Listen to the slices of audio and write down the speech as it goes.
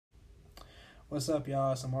What's up,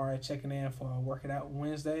 y'all? It's Amari checking in for Work It Out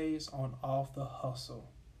Wednesdays on Off the Hustle.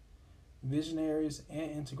 Visionaries and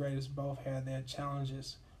integrators both have their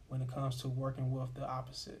challenges when it comes to working with the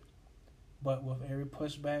opposite. But with every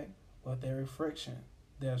pushback, with every friction,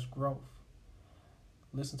 there's growth.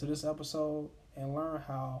 Listen to this episode and learn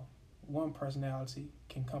how one personality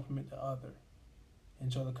can complement the other.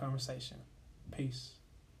 Enjoy the conversation. Peace.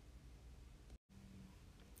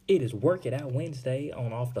 It is Work It Out Wednesday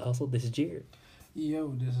on Off the Hustle. This is Jared.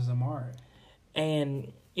 Yo, this is Amari.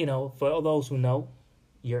 And, for those who know,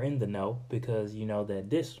 you're in the know because you know that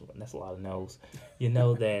that's a lot of no's. You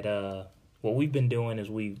know that what we've been doing is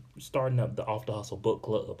we starting up the Off the Hustle book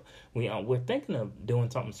club. We're thinking of doing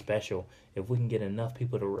something special. If we can get enough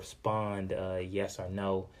people to respond yes or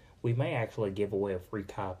no, we may actually give away a free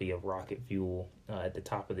copy of Rocket Fuel at the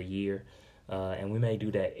top of the year. And we may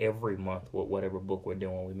do that every month with whatever book we're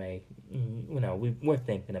doing. We may, we're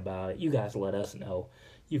thinking about it. You guys let us know.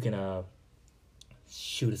 You can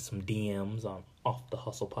shoot us some DMs on Off the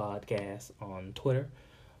Hustle Podcast on Twitter.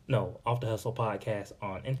 No, Off the Hustle Podcast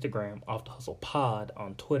on Instagram, Off the Hustle Pod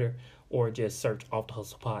on Twitter, or just search Off the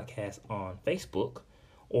Hustle Podcast on Facebook.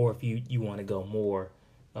 Or if you want to go more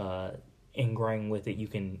ingrained with it, you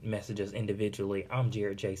can message us individually. I'm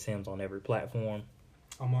Jared J. Sims on every platform.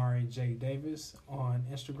 Amari J. Davis on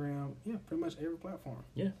Instagram. Yeah, pretty much every platform.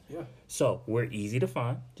 Yeah. So we're easy to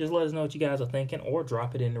find. Just let us know what you guys are thinking or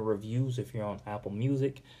drop it in the reviews if you're on Apple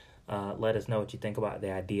Music. Let us know what you think about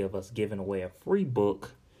the idea of us giving away a free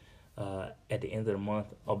book at the end of the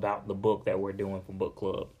month about the book that we're doing for book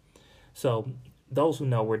club. So those who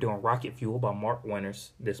know, we're doing Rocket Fuel by Mark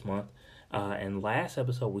Winters this month. And last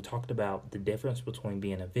episode, we talked about the difference between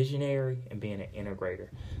being a visionary and being an integrator.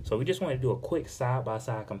 So we just want to do a quick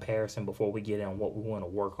side-by-side comparison before we get on what we want to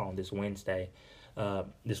work on this Wednesday.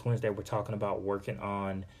 This Wednesday, we're talking about working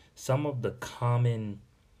on some of the common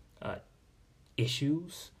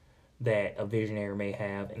issues that a visionary may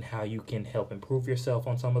have and how you can help improve yourself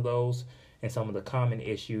on some of those and some of the common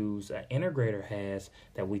issues an integrator has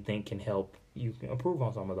that we think can help you improve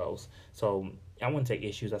on some of those. So I wouldn't say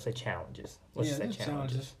issues, I say challenges. Let's say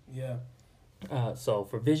challenges. Yeah. So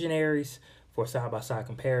for visionaries, for side-by-side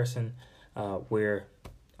comparison, where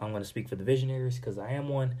I'm going to speak for the visionaries because I am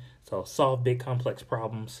one. So solve big complex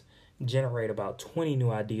problems, generate about 20 new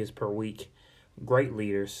ideas per week, great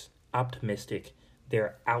leaders, optimistic.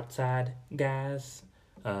 They're outside guys,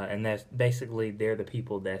 and that's basically they're the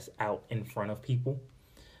people that's out in front of people.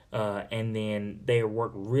 And then they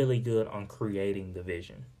work really good on creating the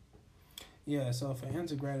vision. Yeah, so for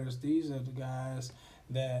integrators, these are the guys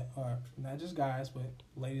that are not just guys, but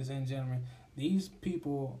ladies and gentlemen. These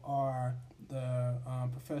people are the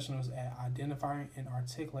professionals at identifying and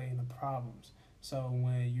articulating the problems. So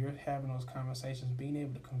when you're having those conversations, being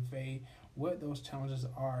able to convey what those challenges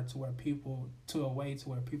are to a way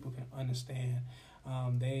where people can understand.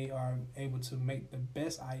 They are able to make the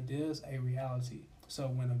best ideas a reality. So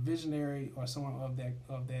when a visionary or someone of that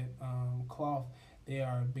cloth, they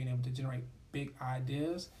are being able to generate big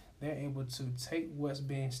ideas. They're able to take what's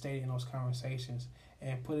being stated in those conversations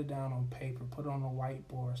and put it down on paper, put it on a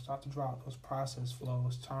whiteboard, start to draw out those process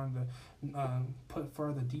flows, trying to put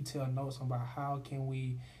further detailed notes about how can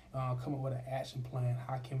we come up with an action plan,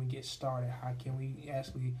 how can we get started, how can we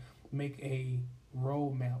actually make a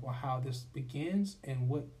roadmap on how this begins and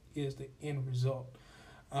what is the end result.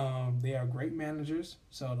 They are great managers,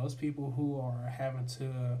 so those people who are having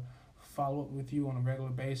to follow up with you on a regular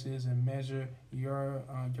basis and measure your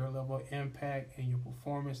level of impact and your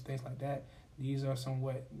performance, things like that.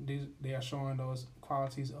 They are showing those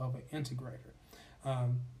qualities of an integrator.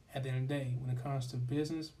 At the end of the day, when it comes to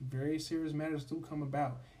business, very serious matters do come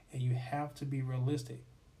about, and you have to be realistic.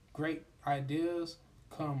 Great ideas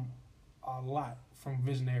come a lot from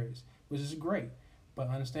visionaries, which is great. But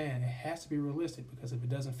understand, it has to be realistic because if it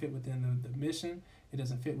doesn't fit within the mission, it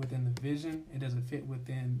doesn't fit within the vision, it doesn't fit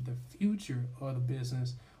within the future of the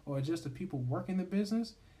business or just the people working the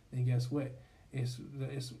business, then guess what? It's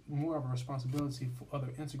more of a responsibility for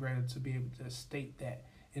other integrators to be able to state that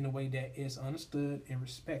in a way that is understood and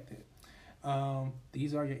respected.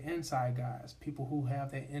 These are your inside guys, people who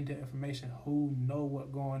have that in-depth information, who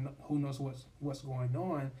knows what's going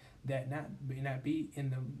on, that may not be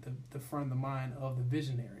in the front of the mind of the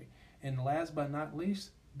visionary. And last but not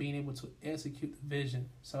least, being able to execute the vision.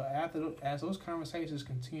 So as those conversations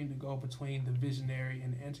continue to go between the visionary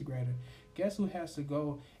and the integrator, guess who has to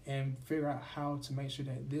go and figure out how to make sure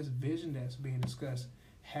that this vision that's being discussed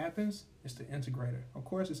happens? It's the integrator. Of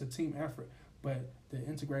course, it's a team effort, but the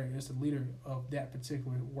integrator is the leader of that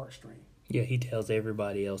particular work stream. Yeah, he tells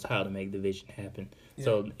everybody else how to make the vision happen. Yeah.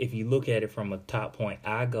 So if you look at it from a top point,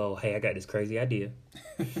 I go, hey, I got this crazy idea.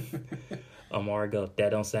 Amari goes, that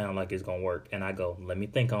don't sound like it's going to work. And I go, let me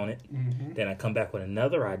think on it. Mm-hmm. Then I come back with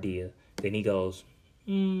another idea. Then he goes,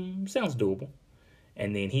 sounds doable.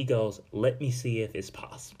 And then he goes, let me see if it's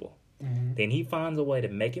possible. Mm-hmm. Then he finds a way to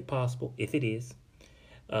make it possible, if it is.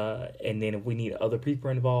 And then if we need other people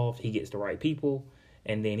involved, he gets the right people.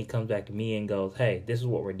 And then he comes back to me and goes, hey, this is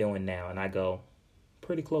what we're doing now. And I go,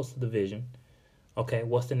 pretty close to the vision. Okay,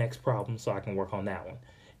 what's the next problem so I can work on that one?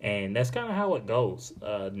 And that's kind of how it goes.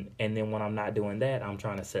 And then when I'm not doing that, I'm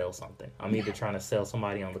trying to sell something. I'm either trying to sell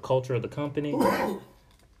somebody on the culture of the company.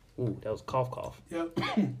 Ooh, that was cough. Yep.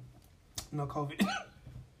 No COVID.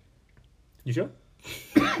 You sure?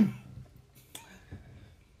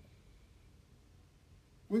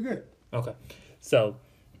 We're good. Okay. So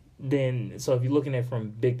if you're looking at it from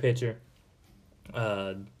big picture,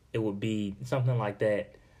 it would be something like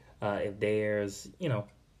that. If there's,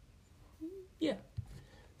 yeah.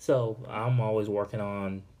 So I'm always working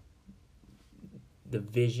on the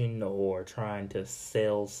vision or trying to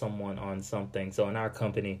sell someone on something. So in our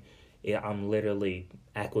company, I'm literally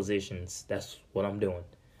acquisitions. That's what I'm doing.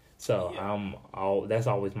 So Yeah. that's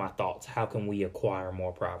always my thoughts. How can we acquire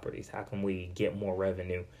more properties? How can we get more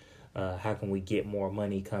revenue? How can we get more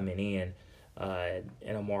money coming in? And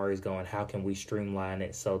Amari's going, how can we streamline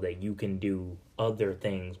it so that you can do other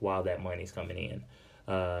things while that money's coming in?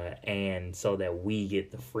 And so that we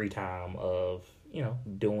get the free time of,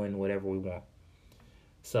 doing whatever we want.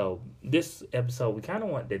 So this episode, we kind of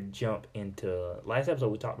want to jump into, last episode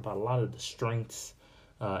we talked about a lot of the strengths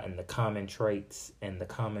and the common traits and the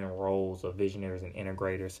common roles of visionaries and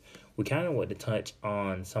integrators. We kind of want to touch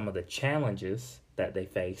on some of the challenges that they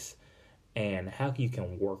face and how you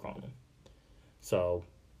can work on them. So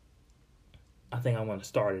I think I want to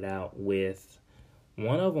start it out with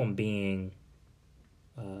one of them being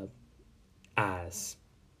eyes.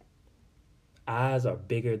 Eyes are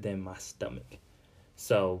bigger than my stomach.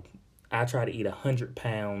 So I try to eat 100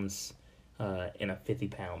 pounds in a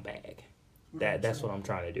 50-pound bag. That's what I'm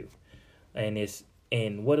trying to do.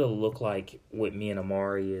 And what it'll look like with me and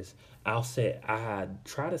Amari is I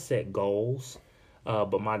try to set goals,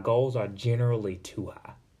 but my goals are generally too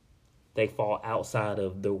high. They fall outside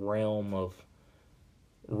of the realm of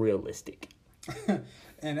realistic.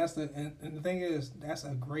 And the thing is, that's a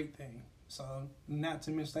great thing. So not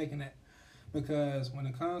to mistake that, because when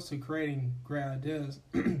it comes to creating great ideas,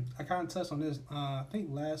 I kind of touched on this, I think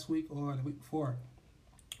last week or the week before,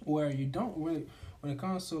 where you don't really, when it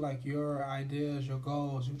comes to like your ideas, your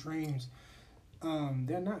goals, your dreams,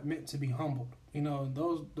 they're not meant to be humbled.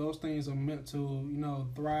 Those things are meant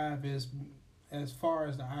to, thrive as far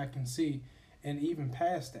as the eye can see, and even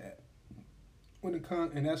past that.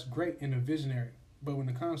 And that's great in a visionary. But when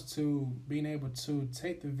it comes to being able to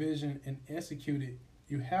take the vision and execute it,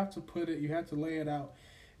 you have to lay it out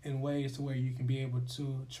in ways to where you can be able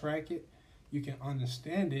to track it, you can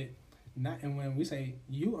understand it, and when we say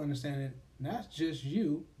you understand it, not just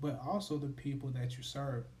you, but also the people that you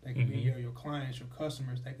serve. That can be your clients, your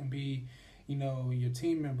customers. That can be, your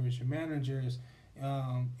team members, your managers,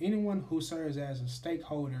 anyone who serves as a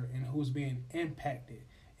stakeholder and who's being impacted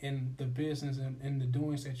in the business and the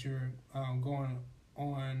doings that you're going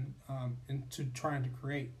on into trying to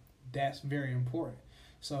create. That's very important.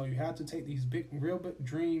 So you have to take these real big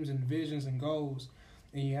dreams and visions and goals,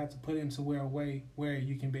 and you have to put it into a way where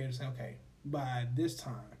you can be able to say, okay, by this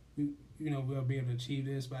time, we'll be able to achieve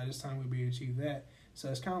this. By this time, we'll be able to achieve that. So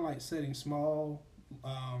it's kind of like setting small,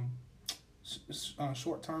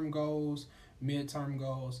 short-term goals, mid-term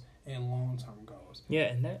goals, and long-term goals. Yeah,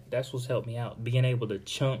 and that's what's helped me out, being able to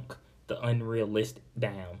chunk the unrealistic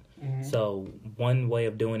down. Mm-hmm. So one way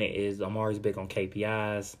of doing it is Amari's big on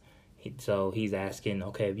KPIs. So he's asking,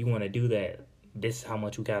 okay, if you want to do that, this is how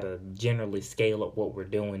much we got to generally scale up what we're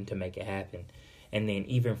doing to make it happen. And then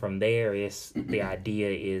even from there, the idea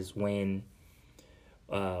is when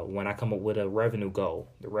I come up with a revenue goal,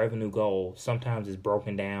 the revenue goal sometimes is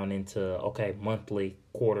broken down into, okay, monthly,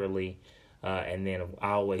 quarterly, and then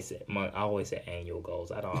I always say annual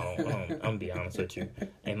goals. I'm gonna be honest with you.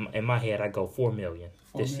 In my head, I go 4 million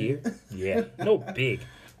this year. Yeah, no big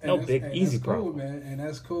easy problem. Cool, man, and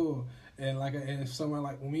that's cool. And and if someone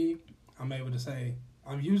like me, I'm able to say,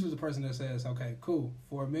 I'm usually the person that says, okay, cool,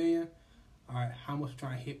 4 million. All right, how much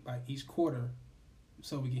trying to hit by each quarter,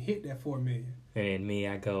 so we can hit that 4 million. And then me,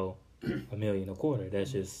 I go $1 million a quarter.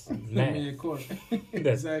 That's just math. $1 million a quarter.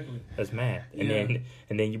 Exactly. That's math. And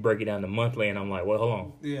then you break it down to monthly, and I'm like, well, hold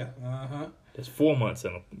on. Yeah. There's 4 months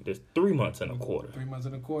there's 3 months and a quarter. 3 months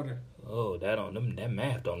and a quarter. Oh, that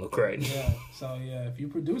math don't look right. Yeah. So yeah, if you're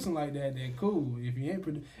producing like that, then cool. If you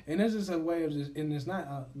ain't and that's just a way of and it's not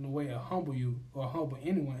a way to humble you or humble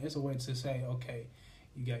anyone. It's a way to say, okay,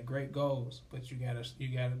 you got great goals, but you gotta.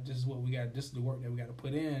 This is what we got. This is the work that we got to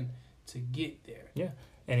put in to get there. Yeah.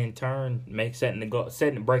 And in turn,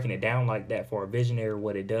 breaking it down like that for a visionary,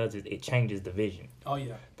 what it does is it changes the vision. Oh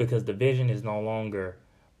yeah. Because the vision is no longer,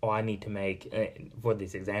 I need to make, for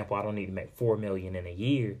this example, I don't need to make $4 million in a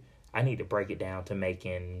year. I need to break it down to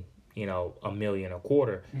making, $1 million a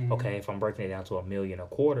quarter. Mm-hmm. Okay, if I'm breaking it down to $1 million a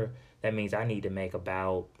quarter, that means I need to make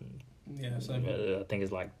about, I think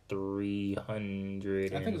it's like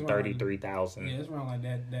 333,000. Yeah, it's around like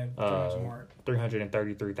that mark.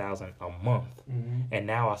 333,000 a month. Mm-hmm. And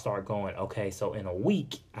now I start going, okay, so in a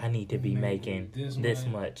week I need to be making this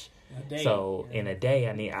much. So in a day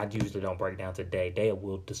I usually don't break it down to day. Day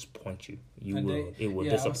will disappoint you. It will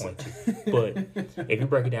disappoint you. But if you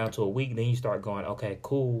break it down to a week, then you start going, okay,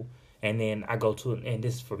 cool. And then I go to, and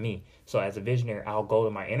this is for me. So as a visionary, I'll go to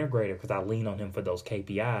my integrator because I lean on him for those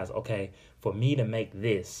KPIs. Okay, for me to make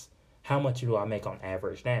this, how much do I make on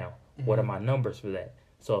average now? Mm-hmm. What are my numbers for that?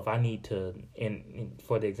 So if I need to,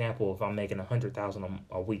 for the example, if I'm making 100,000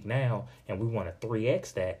 a week now, and we want to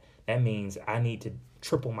 3x that means I need to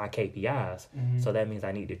triple my KPIs. Mm-hmm. So that means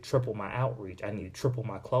I need to triple my outreach. I need to triple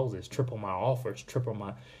my closes, triple my offers,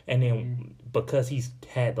 and then because he's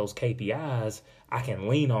had those KPIs, I can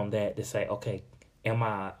lean on that to say, okay, am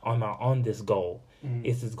I on this goal? Mm-hmm.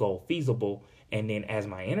 Is this goal feasible? And then as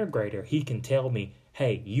my integrator, he can tell me,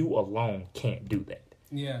 hey, you alone can't do that.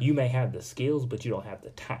 Yeah. You may have the skills, but you don't have the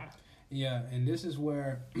time. Yeah, and this is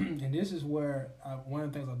where, one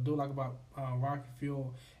of the things I do like about Rocket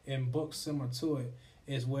Fuel and books similar to it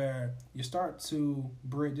is where you start to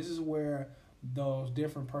bridge. This is where those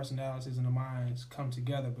different personalities in the minds come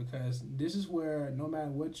together, because this is where no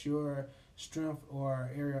matter what your strength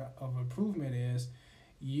or area of improvement is,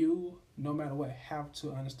 you, no matter what, have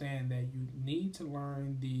to understand that you need to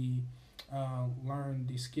learn the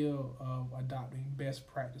skill of adopting best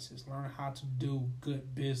practices, learn how to do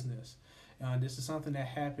good business. This is something that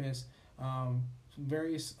happens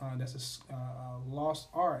that's a lost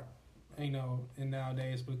art, and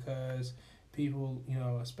nowadays, because people,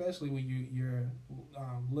 especially when you're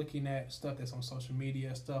looking at stuff that's on social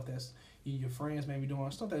media, stuff that's your friends may be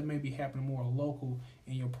doing, stuff that may be happening more local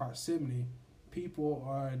in your proximity. People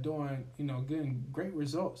are doing, getting great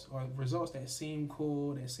results, or results that seem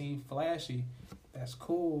cool, that seem flashy. That's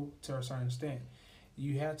cool to a certain extent.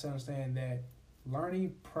 You have to understand that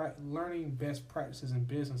learning best practices in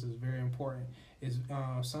business is very important.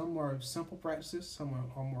 Some are simple practices, some are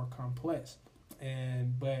more complex.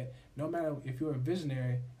 But no matter if you're a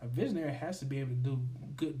visionary has to be able to do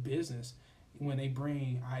good business when they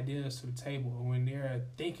bring ideas to the table, or when they're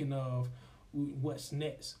thinking of what's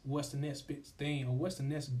next, what's the next big thing, or what's the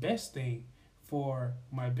next best thing for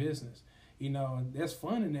my business. There's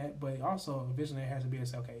fun in that, but also a visionary has to be able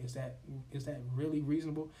to say, okay, is that really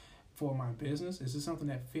reasonable for my business? Is this something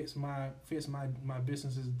that fits my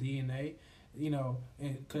business's DNA?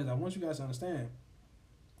 Because I want you guys to understand,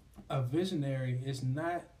 a visionary is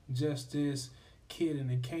not just this kid in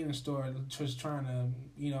the candy store just trying to,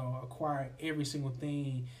 acquire every single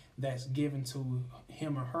thing that's given to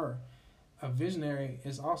him or her. A visionary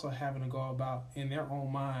is also having to go about, in their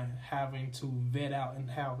own mind, having to vet out and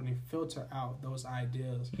having to filter out those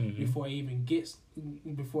ideas before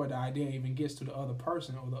the idea even gets to the other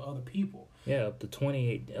person or the other people. Yeah, of the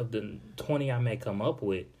 20 I may come up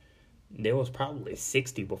with, there was probably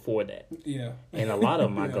 60 before that. Yeah. And a lot of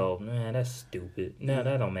them I go, man, that's stupid. No,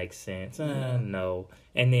 that don't make sense. No.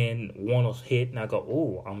 And then one will hit and I go,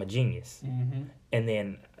 oh, I'm a genius. Mm-hmm. And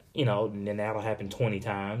then, and then that'll happen 20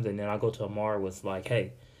 times. And then I go to Amar was like,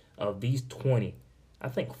 hey, of these 20, I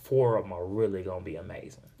think 4 of them are really going to be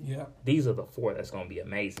amazing. Yeah. These are the 4 that's going to be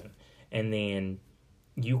amazing. And then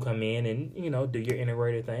you come in and, do your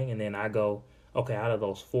integrated thing. And then I go, okay, out of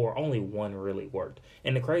those 4, only 1 really worked.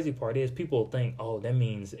 And the crazy part is people think, oh, that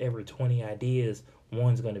means every 20 ideas,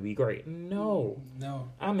 1's going to be great. No.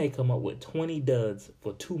 I may come up with 20 duds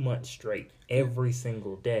for 2 months straight every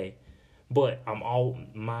single day. But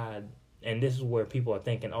and this is where people are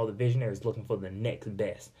thinking, oh, the visionary is looking for the next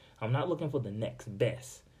best. I'm not looking for the next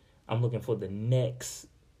best. I'm looking for the next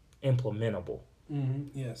implementable.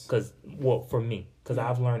 Mm-hmm. Yes. Because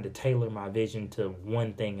I've learned to tailor my vision to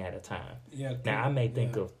one thing at a time. Yeah. Now I may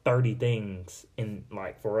think of 30 things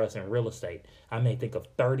for us in real estate. I may think of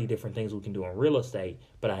 30 different things we can do in real estate,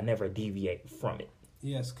 but I never deviate from it.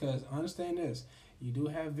 Yes, because understand this: you do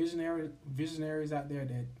have visionaries out there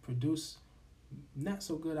that produce not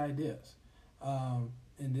so good ideas.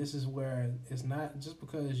 And this is where it's not just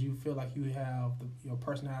because you feel like you have your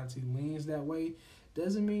personality leans that way,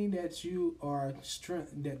 doesn't mean that you are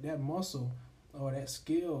that muscle or that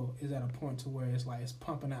skill is at a point to where it's like it's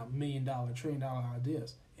pumping out $1 million, $1 trillion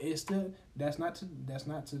ideas. It's still that's not to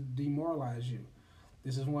demoralize you.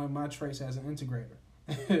 This is one of my traits as an integrator,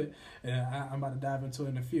 and I'm about to dive into it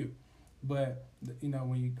in a few. But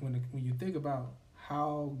when you think about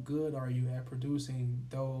how good are you at producing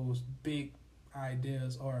those big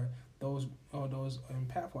ideas or those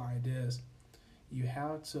impactful ideas, you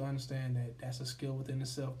have to understand that that's a skill within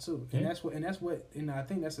itself too. And that's what I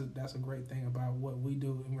think that's a great thing about what we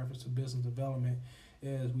do in reference to business development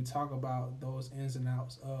is we talk about those ins and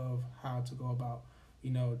outs of how to go about,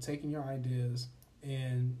 taking your ideas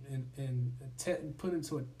and putting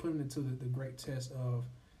it to the great test of,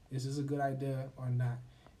 is this a good idea or not?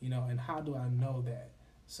 And how do I know that?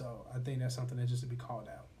 So I think that's something that just to be called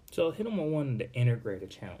out. So hit them on one of the integrator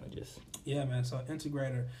challenges. Yeah, man. So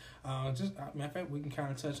integrator, matter of fact, we can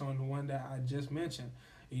kind of touch on the one that I just mentioned.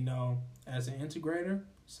 As an integrator,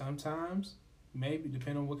 sometimes, maybe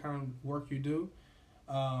depending on what kind of work you do,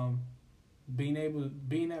 being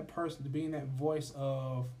that person, being that voice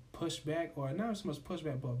of pushback, or not so much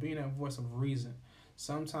pushback, but being that voice of reason.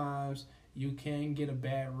 Sometimes you can get a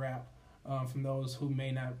bad rap from those who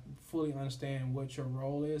may not fully understand what your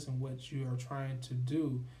role is and what you are trying to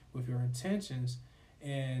do with your intentions.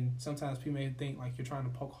 And sometimes people may think like you're trying to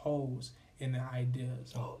poke holes in the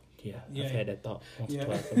ideas. Oh, yeah. I've had that thought once or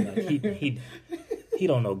twice. Yeah. I'm like, he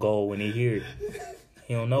don't know gold when he hear it.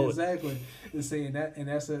 He don't know exactly. And saying that,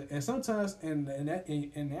 and sometimes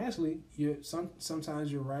actually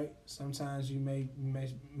sometimes you're right. Sometimes you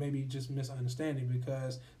maybe just misunderstanding,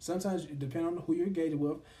 because sometimes depending on who you're engaged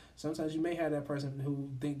with, sometimes you may have that person who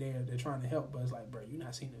think they're trying to help, but it's like, bro, you're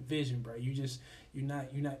not seeing the vision, bro. You're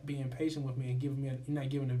not being patient with me and you're not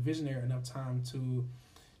giving the visionary enough time to,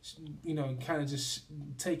 kind of just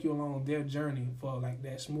take you along their journey for like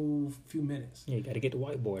that smooth few minutes. Yeah, you got to get the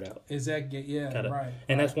whiteboard out. Exactly. Yeah. Right.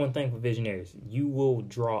 And that's one thing for visionaries. You will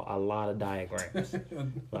draw a lot of diagrams.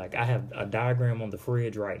 Like I have a diagram on the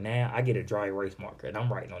fridge right now. I get a dry erase marker and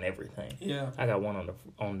I'm writing on everything. Yeah. I got one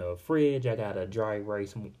on the fridge. I got a dry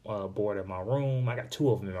erase board in my room. I got 2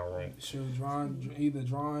 of them in my room. Sure, either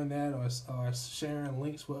drawing that or sharing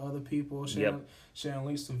links with other people. Sharing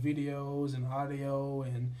links to videos and audio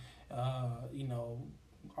and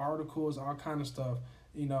articles, all kind of stuff.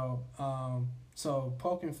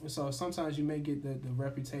 So sometimes you may get the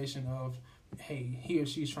reputation of, hey, he or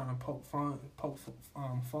she's trying to poke fun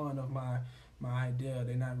of my idea.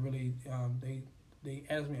 They're not really they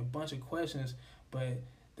ask me a bunch of questions, but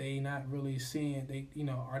they not really seeing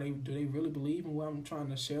do they really believe in what I'm trying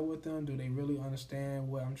to share with them? Do they really understand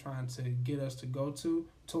what I'm trying to get us to go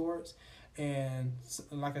towards? And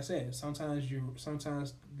like I said, sometimes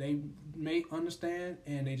they may understand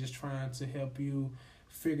and they just trying to help you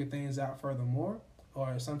figure things out furthermore,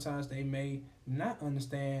 or sometimes they may not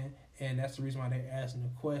understand, and that's the reason why they're asking the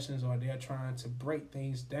questions, or they're trying to break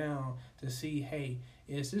things down to see, hey,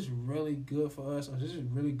 is this really good for us, or is this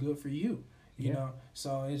really good for you?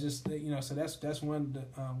 So it's just so that's one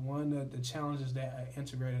of the challenges that an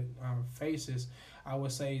integrated faces. I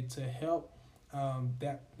would say to help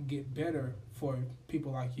that get better for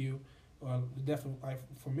people like you, or definitely like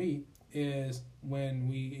for me, is when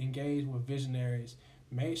we engage with visionaries,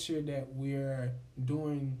 make sure that we're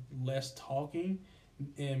doing less talking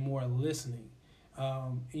and more listening.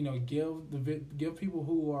 Give people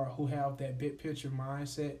who have that big picture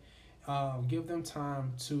mindset, give them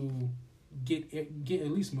time to get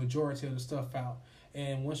at least majority of the stuff out.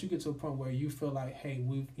 And once you get to a point where you feel like, hey,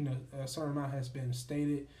 we've a certain amount has been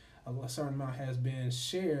stated, a certain amount has been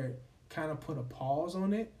shared, kind of put a pause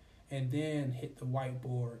on it and then hit the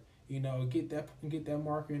whiteboard. Get that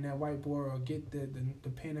marker in that whiteboard, or get the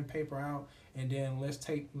pen and paper out, and then let's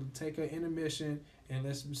take an intermission and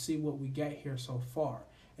let's see what we got here so far.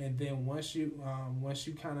 And then once you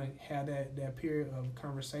kind of have that period of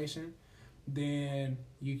conversation, then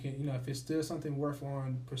you can, if it's still something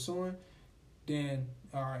worthwhile pursuing, then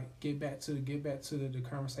all right, get back to the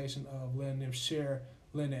conversation of letting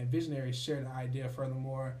that visionary share the idea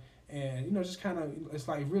furthermore. And just kind of, it's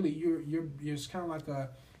like really you're just kind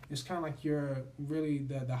of like you're really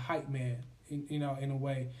the hype man, in a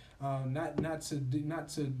way, not to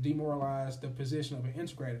demoralize the position of an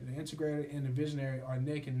integrator. The integrator and the visionary are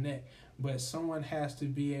neck and neck, but someone has to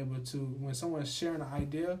be able to, when someone's sharing an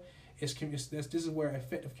idea, this is where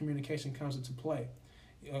effective communication comes into play.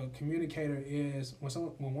 A communicator is when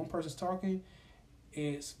one person's talking,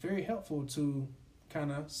 it's very helpful to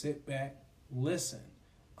kind of sit back, listen,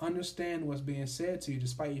 understand what's being said to you,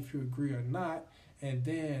 despite if you agree or not, and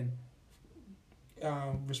then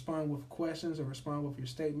respond with questions or respond with your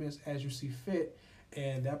statements as you see fit.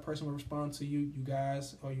 And that person will respond to you. You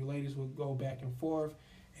guys or you ladies will go back and forth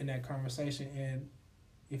in that conversation. And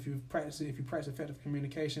if you practice effective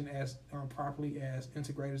communication as properly as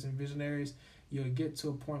integrators and visionaries, you'll get to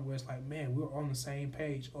a point where it's like, man, we're on the same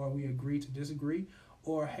page, or we agree to disagree,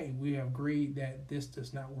 or hey, we have agreed that this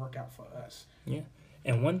does not work out for us. Yeah.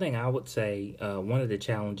 And one thing I would say, one of the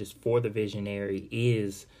challenges for the visionary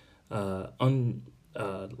is lack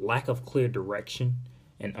of clear direction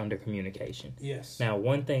and under communication. Yes. Now,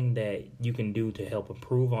 one thing that you can do to help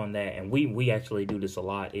improve on that, and we actually do this a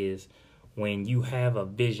lot, is when you have a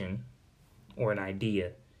vision or an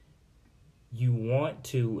idea, you want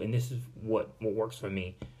to, and this is what works for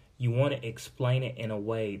me, you want to explain it in a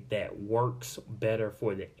way that works better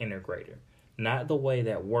for the integrator, not the way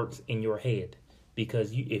that works in your head.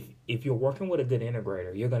 Because if you're working with a good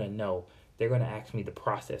integrator, you're going to know they're going to ask me the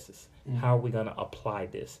processes. Mm-hmm. How are we going to apply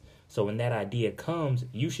this? So when that idea comes,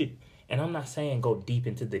 you should, and I'm not saying go deep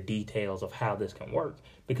into the details of how this can work,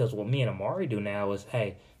 because what me and Amari do now is,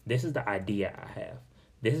 hey, this is the idea I have.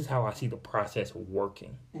 This is how I see the process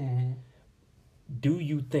working. Mm-hmm. Do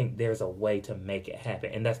you think there's a way to make it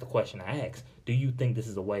happen? And that's the question I ask. Do you think this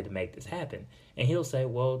is a way to make this happen? And he'll say,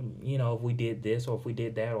 well, if we did this or if we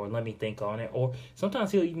did that, or let me think on it. Or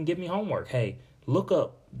sometimes he'll even give me homework. Hey, look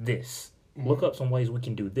up this. Mm-hmm. Look up some ways we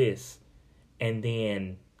can do this. And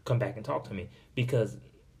then come back and talk to me. Because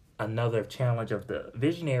another challenge of the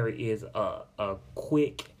visionary is a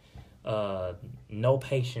quick, no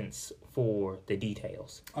patience for the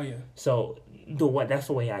details. Oh, yeah. So that's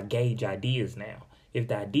the way I gauge ideas now. If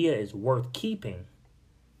the idea is worth keeping,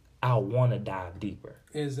 I'll want to dive deeper.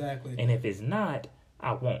 Exactly. And if it's not,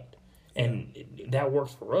 I won't. And that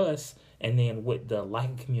works for us. And then with the lack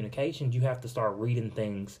of communication, you have to start reading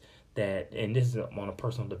things that, and this is on a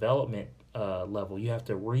personal development level, you have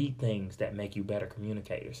to read things that make you better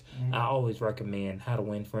communicators. Mm-hmm. I always recommend How to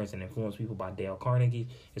Win Friends and Influence People by Dale Carnegie.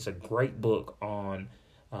 It's a great book on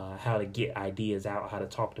how to get ideas out, how to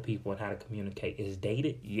talk to people, and how to communicate. Is it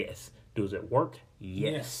dated? Yes. Does it work?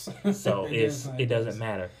 Yes. So it doesn't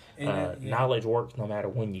matter. Knowledge works no matter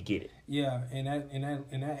when you get it. Yeah, and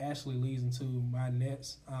that actually leads into my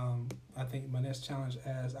next. I think my next challenge,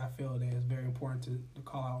 as I feel that is very important to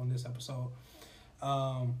call out on this episode.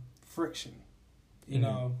 Friction.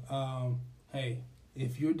 Hey,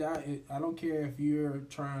 if you're I don't care if you're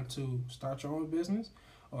trying to start your own business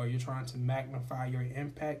or you're trying to magnify your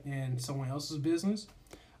impact in someone else's business.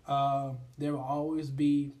 There will always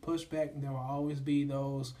be pushback. There will always be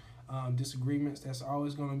those disagreements. There's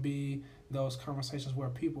always going to be those conversations where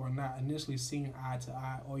people are not initially seeing eye to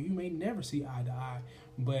eye, or you may never see eye to eye.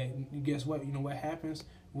 But guess what? You know what happens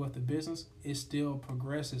with the business? It still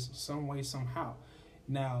progresses some way, somehow.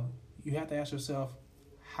 Now, you have to ask yourself,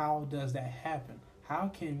 how does that happen? How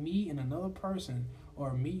can me and another person,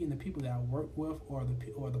 or me and the people that I work with, or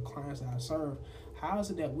the clients that I serve, how is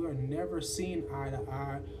it that we're never seeing eye to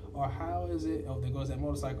eye? Or how is it? Oh, there goes that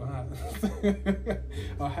motorcycle, huh?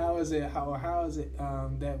 Or how is it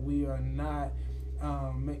that we are not?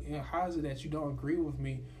 How is it that you don't agree with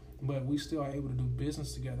me, but we still are able to do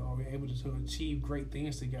business together, or we're able to achieve great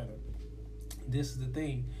things together? This is the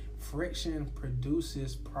thing: friction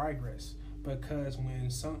produces progress. Because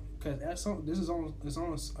there's only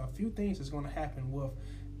a few things that's going to happen with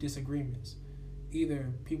disagreements.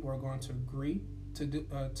 Either people are going to agree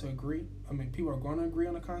to agree. I mean, people are going to agree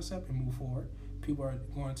on a concept and move forward. People are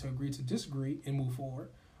going to agree to disagree and move forward.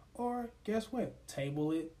 Or guess what?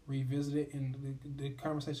 Table it, revisit it, and the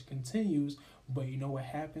conversation continues. But you know what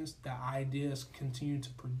happens? The ideas continue to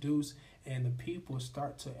produce, and the people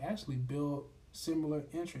start to actually build similar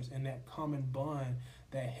interests and that common bond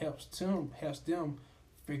that helps them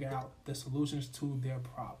figure out the solutions to their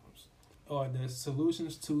problems or the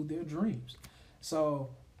solutions to their dreams. So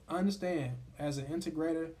understand, as an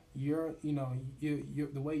integrator, you're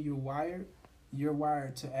the way you're wired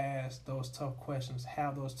to ask those tough questions,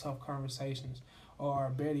 have those tough conversations, or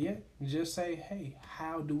better yet, just say, hey,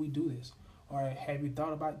 how do we do this? Or have you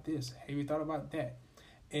thought about this? Have you thought about that?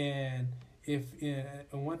 And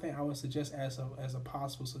one thing I would suggest as a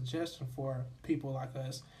possible suggestion for people like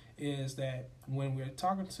us is that when we're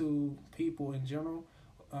talking to people in general,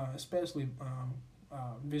 especially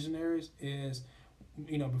visionaries, is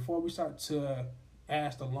before we start to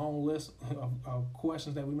ask the long list of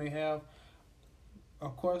questions that we may have,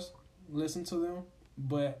 of course, listen to them.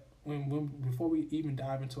 But before we even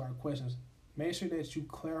dive into our questions, make sure that you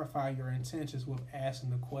clarify your intentions with asking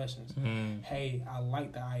the questions. Mm. Hey, I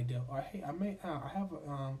like the idea, or hey, I'm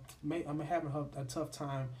having a tough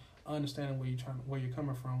time understanding where you're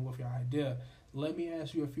coming from with your idea. Let me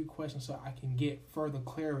ask you a few questions so I can get further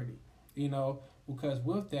clarity. Because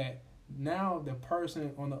with that, now the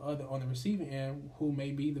person on the receiving end, who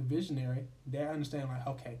may be the visionary, they understand like,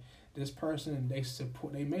 okay, this person,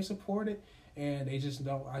 they may support it, and they just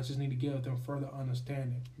don't. I just need to give them further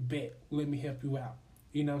understanding. Bet, let me help you out.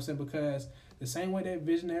 You know what I'm saying? Because the same way that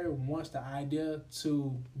visionary wants the idea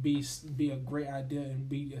to be a great idea and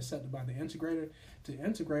be accepted by the integrator, the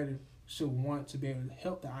integrator should want to be able to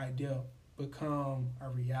help the idea become a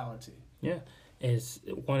reality. Yeah, it's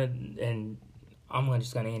and I'm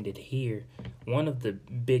just going to end it here. One of the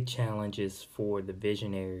big challenges for the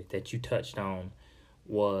visionary that you touched on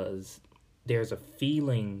was there's a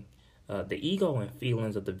feeling, the ego and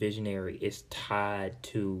feelings of the visionary is tied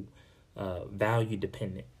to value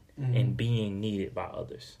dependent and being needed by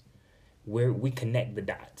others. Where we connect the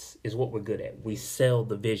dots is what we're good at. We sell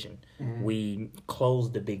the vision. We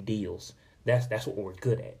close the big deals. That's what we're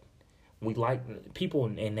good at. We like, people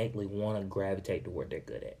innately want to gravitate to what they're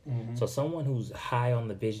good at. So someone who's high on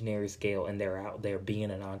the visionary scale and they're out there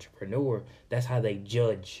being an entrepreneur, that's how they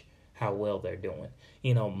judge how well they're doing.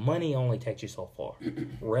 Money only takes you so far.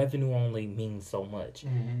 Revenue only means so much.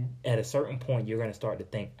 At a certain point, you're going to start to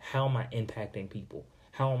think, how am I impacting people?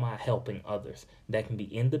 How am I helping others? That can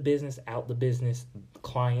be in the business, out the business,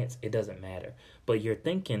 clients, it doesn't matter. But you're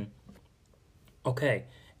thinking, okay,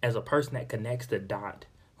 as a person that connects the dot,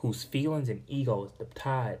 whose feelings and ego is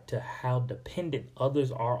tied to how dependent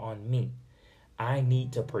others are on me, I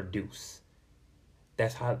need to produce.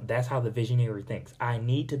 That's how the visionary thinks. I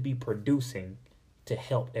need to be producing to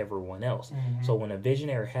help everyone else. So when a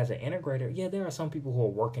visionary has an integrator, yeah, there are some people who are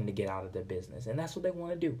working to get out of their business, and that's what they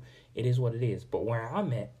want to do. It is what it is. But where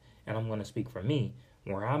I'm at, and I'm going to speak for me,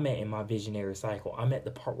 where I'm at in my visionary cycle, I'm at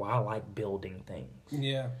the part where I like building things.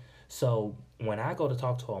 Yeah. So when I go to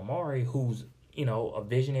talk to Amari, who's a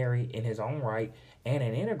visionary in his own right and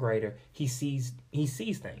an integrator, he sees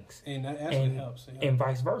things, and that actually helps. Yeah. And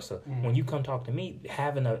vice versa. When you come talk to me,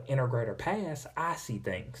 having an integrator pass, I see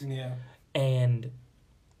things. Yeah. And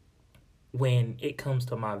when it comes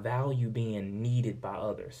to my value being needed by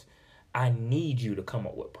others, I need you to come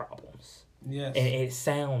up with problems. Yes. And it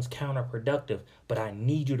sounds counterproductive, but I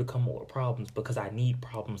need you to come up with problems because I need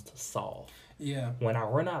problems to solve. Yeah. When I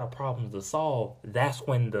run out of problems to solve, that's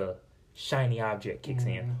when the shiny object kicks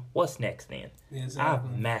in. What's next then? Exactly.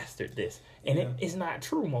 I've mastered this. And it's not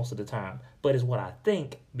true most of the time, but it's what I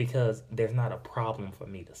think because there's not a problem for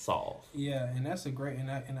me to solve. Yeah, and that's a great,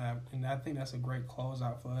 and I think that's a great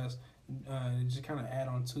closeout for us. Just kind of add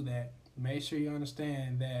on to that. Make sure you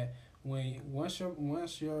understand that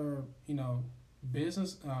once your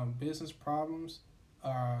business problems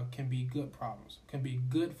can be good problems, can be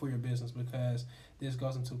good for your business, because this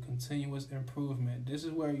goes into continuous improvement. This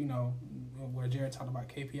is where where Jared talked about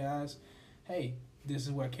KPIs. Hey, this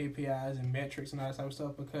is where KPIs and metrics and all that type of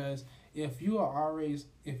stuff, because if you are always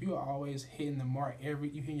hitting the mark, you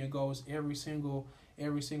hitting your goals every single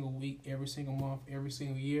week, every single month, every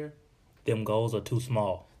single year, them goals are too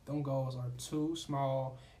small. Them goals are too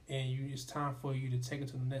small, and it's time for you to take it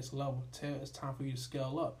to the next level. It's time for you to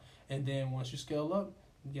scale up. And then once you scale up,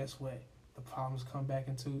 guess what? The problems come back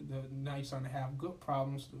now you're starting to have good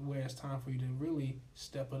problems where it's time for you to really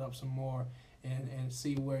step it up some more and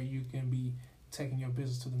see where you can be taking your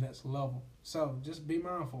business to the next level. So just be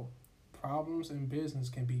mindful. Problems in business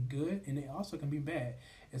can be good, and they also can be bad.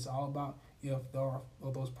 It's all about if there are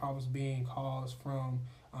those problems being caused from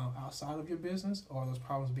outside of your business, or those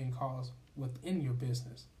problems being caused within your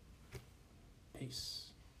business.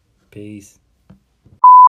 Peace.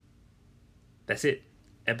 That's it.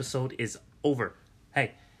 Episode is over.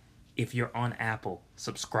 Hey, if you're on Apple,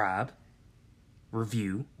 subscribe,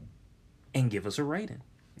 review, and give us a rating.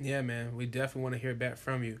 Yeah, man, we definitely want to hear back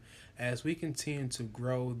from you. As we continue to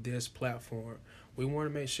grow this platform, we want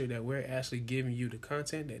to make sure that we're actually giving you the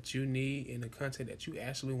content that you need and the content that you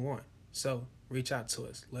actually want. So reach out to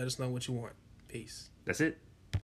us. Let us know what you want. Peace. That's it.